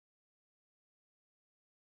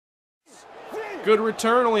Good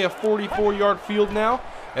return, only a 44-yard field now,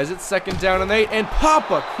 as it's 2nd down and 8. And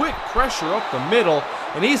Papa, quick pressure up the middle,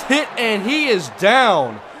 and he's hit and he is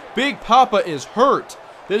down. Big Papa is hurt.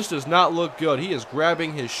 This does not look good. He is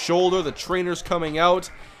grabbing his shoulder. The trainer's coming out,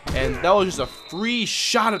 and that was just a free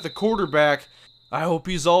shot at the quarterback. I hope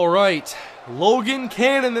he's all right. Logan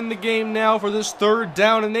Cannon in the game now for this 3rd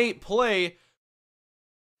down and 8 play.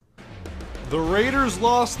 The Raiders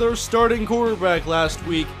lost their starting quarterback last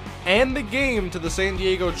week and the game to the San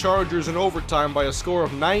Diego Chargers in overtime by a score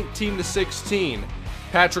of 19-16.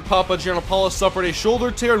 Patrick Papagiannopoulos suffered a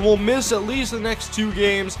shoulder tear and will miss at least the next 2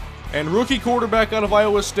 games, and rookie quarterback out of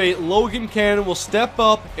Iowa State, Logan Cannon, will step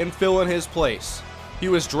up and fill in his place. He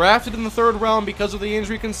was drafted in the 3rd round because of the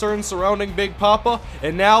injury concerns surrounding Big Papa,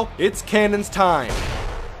 and now it's Cannon's time.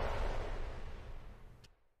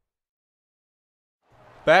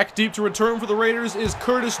 Back deep to return for the Raiders is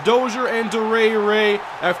Curtis Dozier and DeRay Ray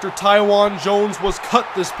after Taiwan Jones was cut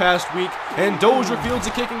this past week, and Dozier fields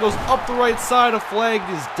a kick and goes up the right side. A flag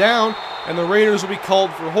is down, and the Raiders will be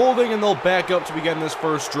called for holding, and they'll back up to begin this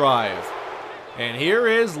first drive. And here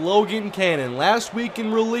is Logan Cannon. Last week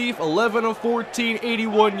in relief, 11 of 14,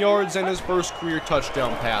 81 yards, and his first career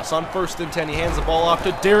touchdown pass. On 1st and 10, he hands the ball off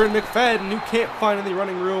to Darren McFadden, who can't find any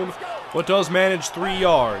running room, but does manage 3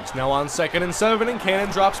 yards. Now on 2nd and 7, and Cannon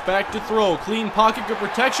drops back to throw. Clean pocket, good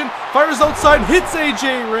protection, fires outside, hits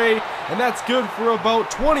A.J. Ray, and that's good for about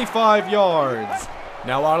 25 yards.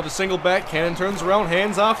 Now out of the single back, Cannon turns around,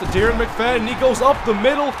 hands off to Darren McFadden. He goes up the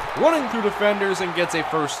middle, running through defenders, and gets a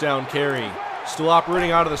 1st down carry. Still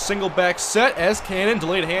operating out of the single back set as Cannon,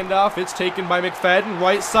 delayed handoff, it's taken by McFadden,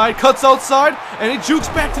 right side, cuts outside, and he jukes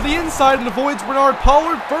back to the inside and avoids Bernard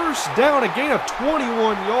Pollard. 1st down, a gain of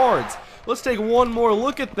 21 yards. Let's take one more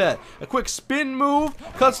look at that. A quick spin move,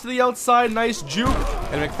 cuts to the outside, nice juke,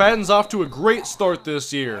 and McFadden's off to a great start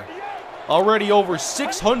this year. Already over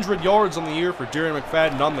 600 yards on the year for Darren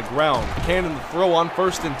McFadden on the ground. Cannon the throw on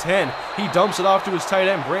 1st and 10. He dumps it off to his tight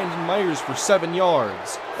end, Brandon Myers, for 7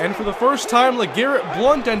 yards. And for the first time, LeGarrette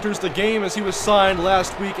Blount enters the game as he was signed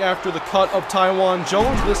last week after the cut of Taiwan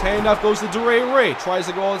Jones. This handoff goes to DeRay Ray. Tries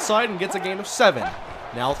to go outside and gets a gain of 7.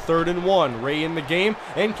 Now 3rd and 1. Ray in the game,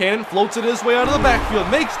 and Cannon floats it his way out of the backfield.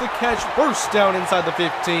 Makes the catch, 1st down inside the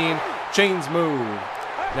 15. Chains move.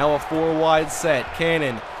 Now a 4 wide set.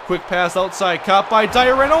 Cannon. Quick pass outside, caught by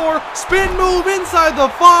Dyron Orr. Spin move inside the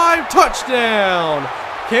 5. Touchdown!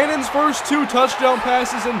 Cannon's first 2 touchdown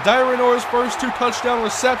passes and Dyron Orr's first 2 touchdown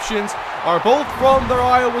receptions are both from their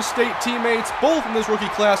Iowa State teammates, both in this rookie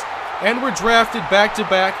class, and were drafted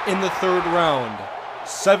back-to-back in the 3rd round.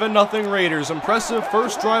 7-0 Raiders. Impressive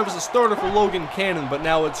first drive as a starter for Logan Cannon, but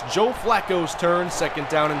now it's Joe Flacco's turn. 2nd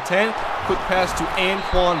down and 10. Quick pass to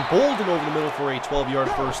Anquan Bolden over the middle for a 12-yard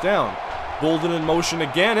 1st down. Bolden in motion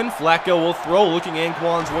again, and Flacco will throw, looking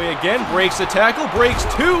Anquan's way again, breaks a tackle, breaks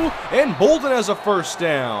 2, and Bolden has a 1st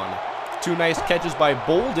down. 2 nice catches by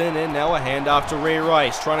Bolden, and now a handoff to Ray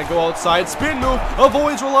Rice, trying to go outside, spin move,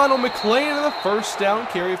 avoids Rolando McClain, and a 1st down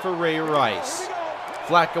carry for Ray Rice.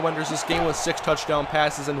 Flacco enters this game with 6 touchdown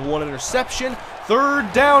passes and 1 interception.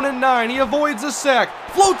 3rd down and 9, he avoids a sack,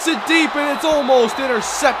 floats it deep, and it's almost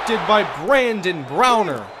intercepted by Brandon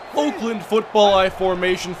Browner. Oakland football I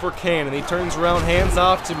formation for Cannon. He turns around, hands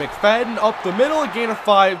off to McFadden, up the middle, a gain of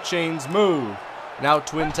 5, chains move. Now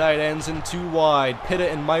twin tight ends and 2 wide.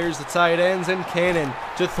 Pitta and Myers the tight ends, and Cannon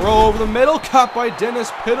to throw over the middle, caught by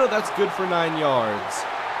Dennis Pitta, that's good for 9 yards.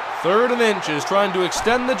 3rd and inches, trying to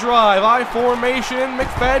extend the drive, I formation,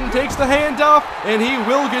 McFadden takes the handoff, and he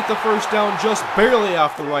will get the 1st down just barely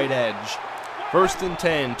off the right edge. 1st and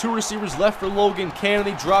 10, 2 receivers left for Logan Cannon.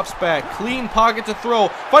 He drops back, clean pocket to throw,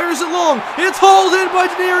 fires it long, it's hauled in by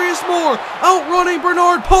Denarius Moore, outrunning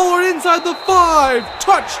Bernard Pollard inside the 5,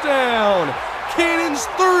 touchdown! Cannon's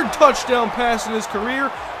 3rd touchdown pass in his career,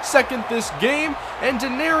 2nd this game, and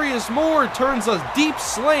Denarius Moore turns a deep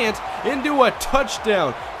slant into a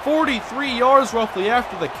touchdown, 43 yards roughly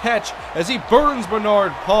after the catch as he burns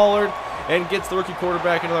Bernard Pollard and gets the rookie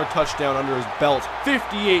quarterback another touchdown under his belt.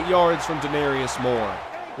 58 yards from Denarius Moore.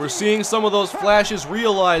 We're seeing some of those flashes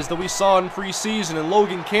realized that we saw in preseason, and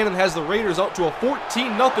Logan Cannon has the Raiders out to a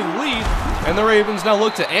 14-0 lead, and the Ravens now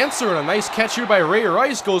look to answer, and a nice catch here by Ray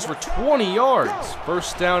Rice goes for 20 yards.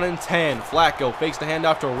 1st down and 10. Flacco fakes the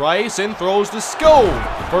handoff to Rice and throws to Skov.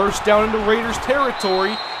 1st down into Raiders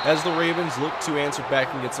territory as the Ravens look to answer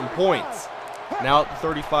back and get some points. Now at the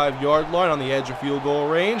 35-yard line on the edge of field goal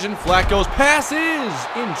range, and Flacco's pass is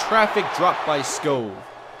in traffic, dropped by Skov.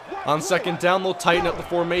 On second down, they'll tighten up the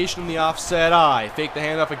formation in the offset eye. Fake the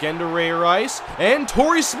handoff again to Ray Rice. And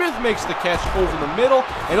Torrey Smith makes the catch over the middle.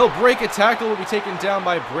 And he'll break a tackle. Will be taken down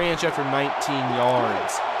by Branch after 19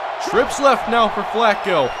 yards. Trips left now for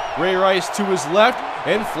Flacco. Ray Rice to his left.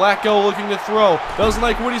 And Flacco looking to throw. Doesn't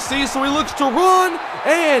like what he sees, so he looks to run.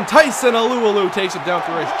 And Tyson Alualu takes him down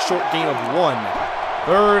for a short gain of 1.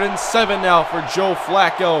 3rd and 7 now for Joe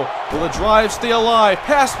Flacco. Will the drive stay alive?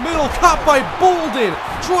 Pass middle, caught by Bolden.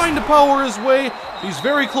 Trying to power his way. He's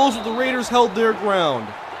very close, but the Raiders held their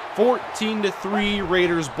ground. 14-3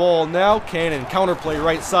 Raiders ball now. Cannon counterplay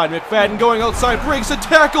right side. McFadden going outside, breaks a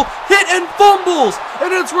tackle, hit and fumbles.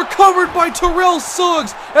 And it's recovered by Terrell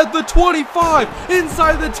Suggs at the 25.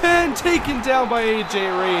 Inside the 10, taken down by A.J.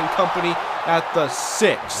 Ray and company at the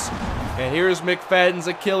 6. And here's McFadden's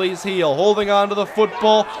Achilles heel, holding on to the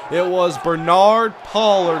football. It was Bernard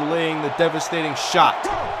Pollard laying the devastating shot.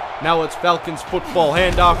 Now it's Falcons football,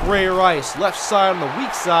 handoff Ray Rice, left side on the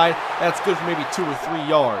weak side. That's good for maybe 2 or 3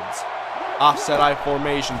 yards. Offset eye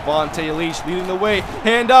formation, Vontae Leach leading the way.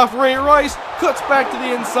 Handoff Ray Rice, cuts back to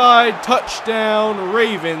the inside, touchdown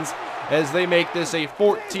Ravens, as they make this a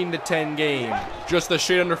 14-10 game. Just a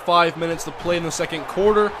shade under 5 minutes to play in the second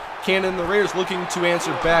quarter. Cannon and the Raiders looking to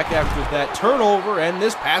answer back after that turnover, and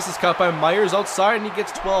this pass is caught by Myers outside, and he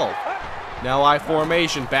gets 12. Now I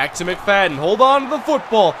formation, back to McFadden, hold on to the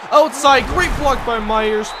football, outside, great block by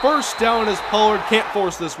Myers, first down as Pollard can't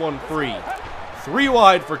force this one free. 3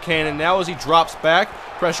 wide for Cannon now as he drops back,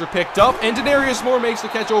 pressure picked up, and Denarius Moore makes the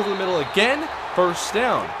catch over the middle again, first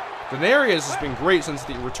down. Denarius has been great since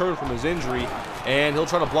the return from his injury, and he'll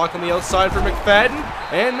try to block on the outside for McFadden,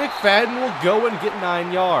 and McFadden will go and get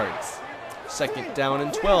 9 yards. Second down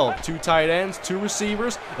and 12. 2 tight ends, 2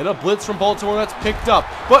 receivers, and a blitz from Baltimore that's picked up.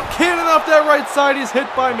 But Cannon off that right side, he's hit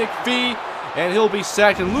by McPhee, and he'll be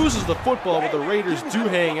sacked and loses the football, but the Raiders do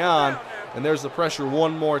hang on, and there's the pressure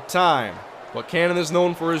one more time. But Cannon is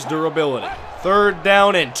known for his durability. 3rd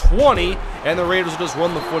down and 20, and the Raiders will just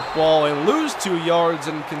run the football and lose 2 yards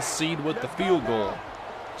and concede with the field goal.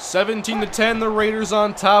 17-10, the Raiders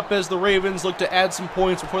on top as the Ravens look to add some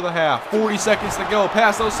points before the half. 40 seconds to go,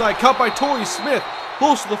 pass outside, cut by Torrey Smith,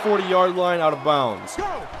 close to the 40-yard line, out of bounds.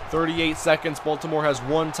 38 seconds, Baltimore has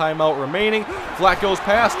 1 timeout remaining. Flacco's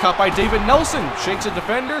pass, caught by David Nelson, shakes a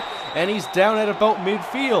defender, and he's down at about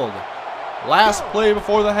midfield. Last play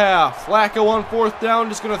before the half. Flacco on 4th down,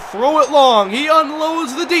 just going to throw it long. He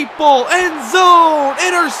unloads the deep ball. End zone.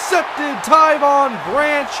 Intercepted. Tyvon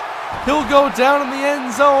Branch. He'll go down in the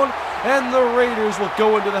end zone, and the Raiders will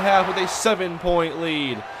go into the half with a 7-point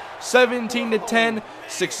lead. 17-10.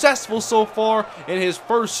 Successful so far in his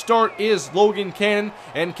first start is Logan Cannon.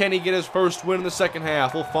 And can he get his first win in the second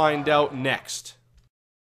half? We'll find out next.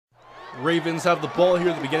 Ravens have the ball here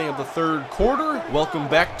at the beginning of the 3rd quarter. Welcome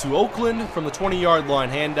back to Oakland from the 20-yard line.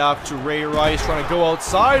 Handoff to Ray Rice, trying to go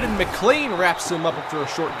outside, and McLean wraps him up after a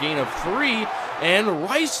short gain of 3, and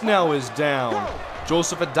Rice now is down.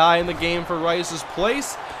 Joseph Adai in the game for Rice's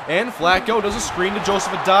place, and Flacco does a screen to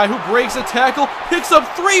Joseph Adai, who breaks a tackle, picks up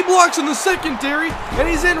 3 blocks in the secondary, and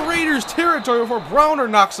he's in Raiders territory before Browner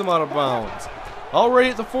knocks him out of bounds. Already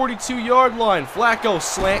at the 42-yard line, Flacco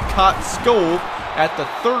slant caught Scove at the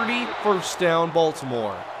 30, first down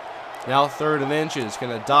Baltimore. Now 3rd and inches. Can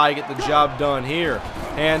Adai get the job done here?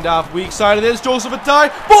 Handoff weak side of this. Joseph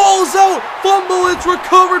Adai. Ball's out. Fumble. It's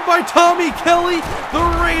recovered by Tommy Kelly.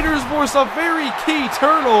 The Raiders force a very key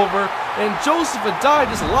turnover. And Joseph Adai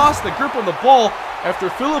just lost the grip on the ball after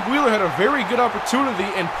Philip Wheeler had a very good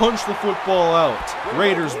opportunity and punched the football out.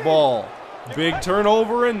 Raiders ball. Big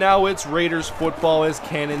turnover, and now it's Raiders football as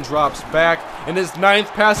Cannon drops back. And his 9th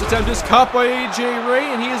pass attempt is caught by A.J. Ray,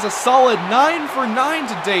 and he is a solid 9 for 9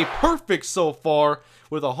 today. Perfect so far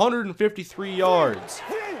with 153 yards.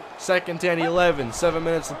 2nd and 11, 7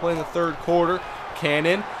 minutes to play in the 3rd quarter.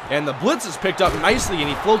 Cannon, and the blitz is picked up nicely, and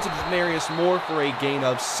he floats it to Denarius Moore for a gain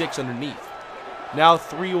of 6 underneath. Now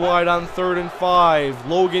 3 wide on 3rd and 5.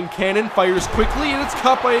 Logan Cannon fires quickly, and it's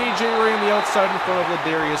caught by A.J. Ray on the outside in front of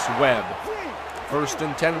Ladarius Webb. 1st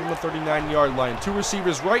and 10 from the 39-yard line. 2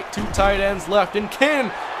 receivers right, 2 tight ends left, and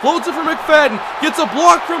Cannon floats it for McFadden. Gets a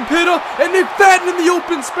block from Pitta, and McFadden in the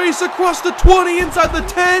open space across the 20, inside the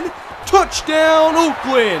 10. Touchdown,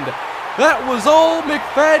 Oakland. That was all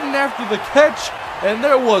McFadden after the catch, and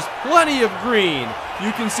there was plenty of green.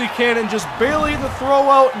 You can see Cannon just barely in the throw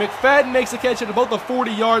out. McFadden makes the catch at about the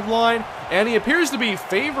 40-yard line, and he appears to be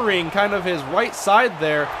favoring kind of his right side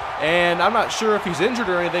there, and I'm not sure if he's injured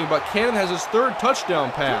or anything, but Cannon has his 3rd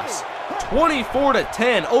touchdown pass.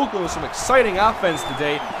 24-10. Oakland with some exciting offense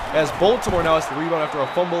today, as Baltimore now has the rebound after a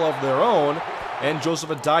fumble of their own, and Joseph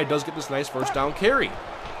Adai does get this nice first down carry.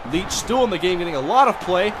 Leach still in the game, getting a lot of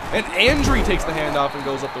play, and Andry takes the handoff and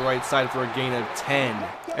goes up the right side for a gain of 10.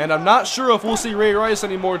 And I'm not sure if we'll see Ray Rice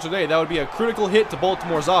anymore today. That would be a critical hit to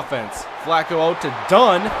Baltimore's offense. Flacco out to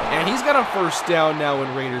Dunn, and he's got a first down now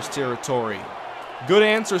in Raiders territory. Good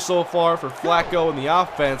answer so far for Flacco and the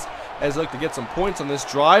offense as they look to get some points on this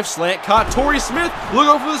drive. Slant caught Torrey Smith, look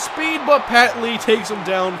out for the speed, but Pat Lee takes him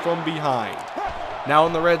down from behind. Now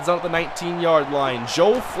in the red zone at the 19-yard line,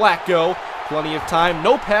 Joe Flacco. Plenty of time,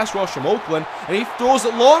 no pass rush from Oakland, and he throws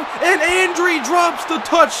it long, and Andry drops the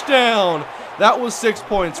touchdown. That was 6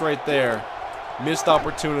 points right there. Missed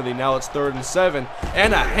opportunity. Now it's 3rd and 7,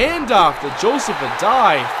 and a handoff to Joseph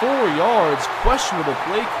Adai, 4 yards. Questionable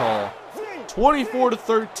play call.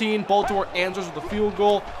 24-13. Baltimore answers with a field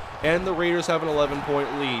goal, and the Raiders have an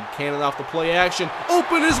 11-point lead. Cannon off the play action.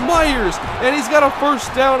 Open is Myers, and he's got a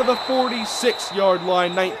first down at the 46-yard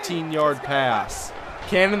line. 19-yard pass.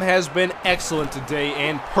 Cannon has been excellent today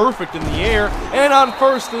and perfect in the air, and on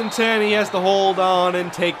 1st and 10 he has to hold on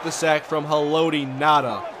and take the sack from Haloti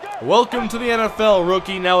Ngata. Welcome to the NFL,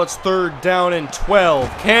 rookie. Now it's 3rd down and 12.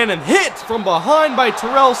 Cannon hit from behind by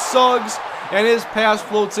Terrell Suggs, and his pass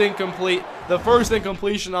floats incomplete. The first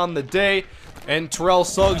incompletion on the day, and Terrell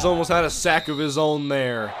Suggs almost had a sack of his own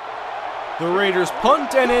there. The Raiders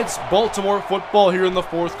punt, and it's Baltimore football here in the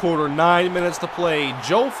 4th quarter. 9 minutes to play.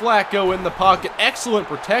 Joe Flacco in the pocket. Excellent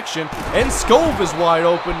protection. And Scove is wide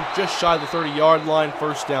open, just shy of the 30-yard line.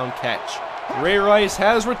 First down catch. Ray Rice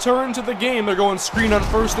has returned to the game. They're going screen on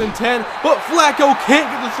 1st and 10, but Flacco can't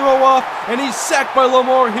get the throw off, and he's sacked by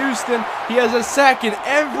Lamar Houston. He has a sack in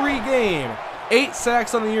every game. 8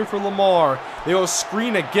 sacks on the year for Lamar. They will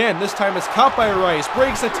screen again. This time it's caught by Rice.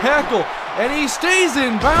 Breaks a tackle, and he stays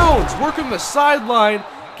in bounds. Working the sideline.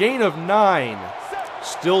 Gain of 9.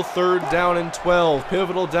 Still 3rd down and 12.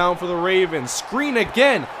 Pivotal down for the Ravens. Screen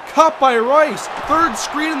again. Caught by Rice. 3rd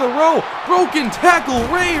screen in the row. Broken tackle.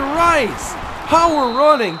 Ray Rice. Power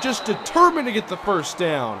running. Just determined to get the first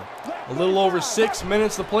down. A little over 6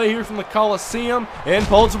 minutes to play here from the Coliseum, and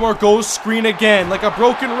Baltimore goes screen again. Like a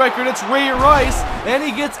broken record, it's Ray Rice, and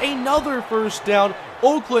he gets another first down.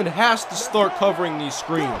 Oakland has to start covering these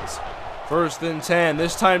screens. 1st and 10,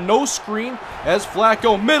 this time no screen, as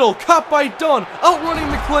Flacco middle, caught by Dunn, outrunning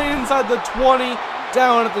McClain inside the 20,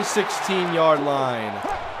 down at the 16-yard line.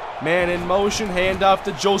 Man in motion, handoff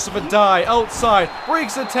to Joseph Adai, outside,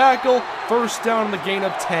 breaks a tackle, first down on the gain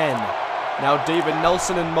of 10. Now David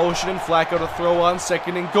Nelson in motion, and Flacco to throw on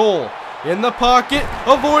 2nd and goal. In the pocket,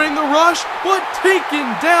 avoiding the rush, but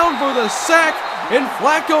taken down for the sack, and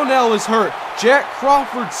Flacco now is hurt. Jack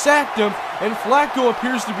Crawford sacked him, and Flacco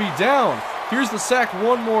appears to be down. Here's the sack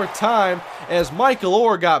one more time, as Michael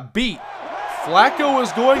Orr got beat. Flacco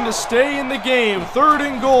is going to stay in the game. 3rd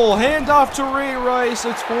and goal, handoff to Ray Rice.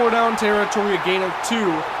 It's 4-down territory, a gain of 2,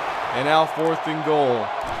 and now 4th and goal.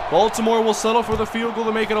 Baltimore will settle for the field goal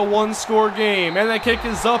to make it a 1-score game, and the kick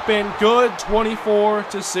is up and good,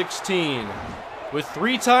 24-16. With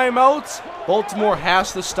 3 timeouts, Baltimore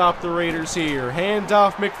has to stop the Raiders here.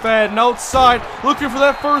 Handoff McFadden outside, looking for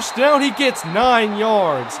that first down. He gets 9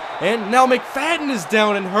 yards, and now McFadden is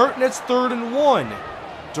down and hurt, and it's 3rd and 1.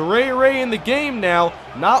 DeRay in the game now,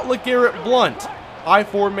 not LeGarrette Blount. I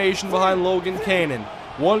formation behind Logan Cannon.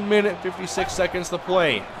 1 minute, 56 seconds to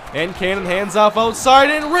play. And Cannon hands off outside,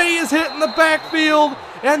 and Ray is hit in the backfield,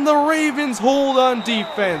 and the Ravens hold on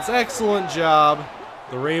defense. Excellent job.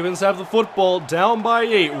 The Ravens have the football, down by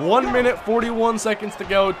 8. 1 minute, 41 seconds to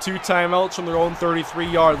go. 2 timeouts from their own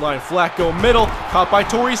 33-yard line. Flacco middle, caught by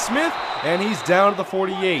Torrey Smith, and he's down to the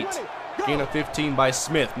 48. Gain of 15 by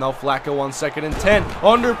Smith. Now Flacco on 2nd and 10.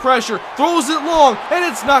 Under pressure, throws it long, and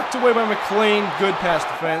it's knocked away by McClain. Good pass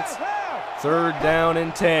defense. 3rd down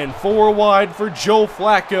and 10. 4 wide for Joe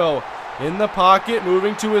Flacco. In the pocket,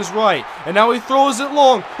 moving to his right. And now he throws it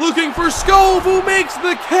long, looking for Scove, who makes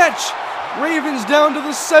the catch. Ravens down to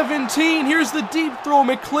the 17. Here's the deep throw.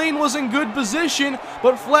 McClain was in good position,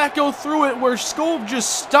 but Flacco threw it where Scove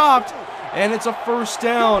just stopped, and it's a first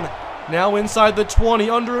down. Now inside the 20,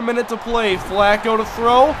 under a minute to play. Flacco to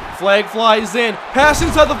throw. Flag flies in. Pass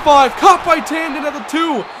inside the 5. Caught by Tandon at the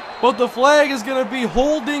 2. But the flag is going to be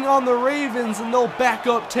holding on the Ravens, and they'll back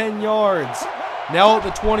up 10 yards. Now at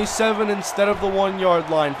the 27 instead of the 1-yard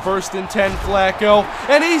line. 1st and 10, Flacco.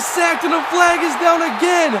 And he's sacked, and the flag is down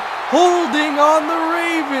again. Holding on the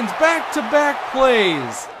Ravens. Back-to-back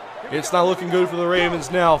plays. It's not looking good for the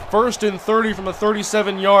Ravens now. 1st and 30 from the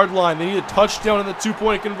 37-yard line. They need a touchdown in the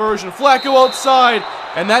 2-point conversion. Flacco outside,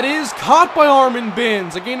 and that is caught by Armin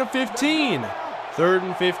Binns. A gain of 15. 3rd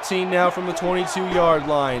and 15 now from the 22-yard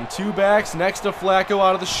line. 2 backs next to Flacco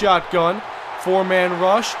out of the shotgun. 4-man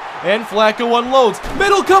rush, and Flacco unloads.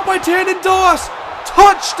 Middle cut by Tandon Doss.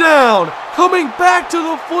 Touchdown! Coming back to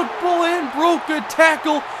the football and broke a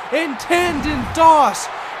tackle, and Tandon Doss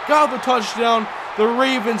got the touchdown the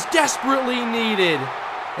Ravens desperately needed.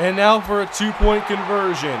 And now for a 2-point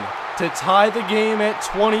conversion to tie the game at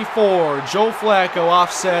 24. Joe Flacco,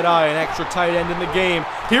 offset eye, an extra tight end in the game.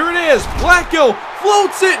 Here it is. Flacco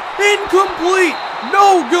floats it. Incomplete.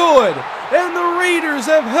 No good. And the Raiders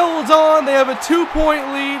have held on. They have a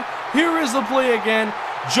 2-point lead. Here is the play again.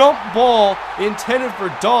 Jump ball intended for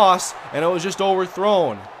Doss, and it was just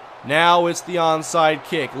overthrown. Now it's the onside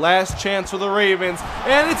kick. Last chance for the Ravens,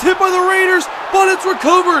 and it's hit by the Raiders, but it's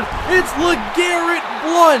recovered. It's LeGarrette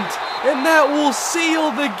Blount, and that will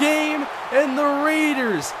seal the game, and the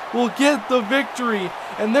Raiders will get the victory.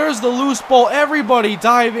 And there's the loose ball. Everybody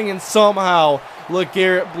diving, and somehow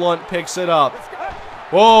LeGarrette Blount picks it up.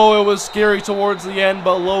 Whoa, it was scary towards the end,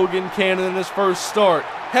 but Logan Cannon in his first start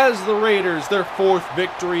has the Raiders their 4th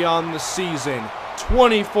victory on the season,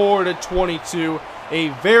 24-22. A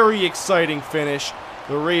very exciting finish.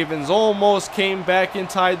 The Ravens almost came back and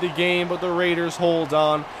tied the game, but the Raiders hold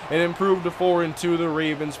on and improved to 4-2. The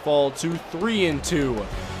Ravens fall to 3-2.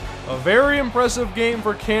 A very impressive game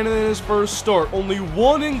for Cannon in his first start. Only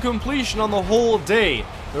 1 incompletion on the whole day.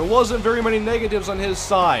 There wasn't very many negatives on his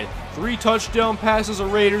side. 3 touchdown passes, a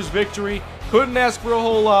Raiders victory. Couldn't ask for a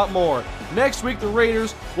whole lot more. Next week, the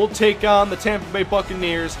Raiders will take on the Tampa Bay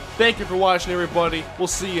Buccaneers. Thank you for watching, everybody. We'll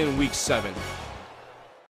see you in Week 7.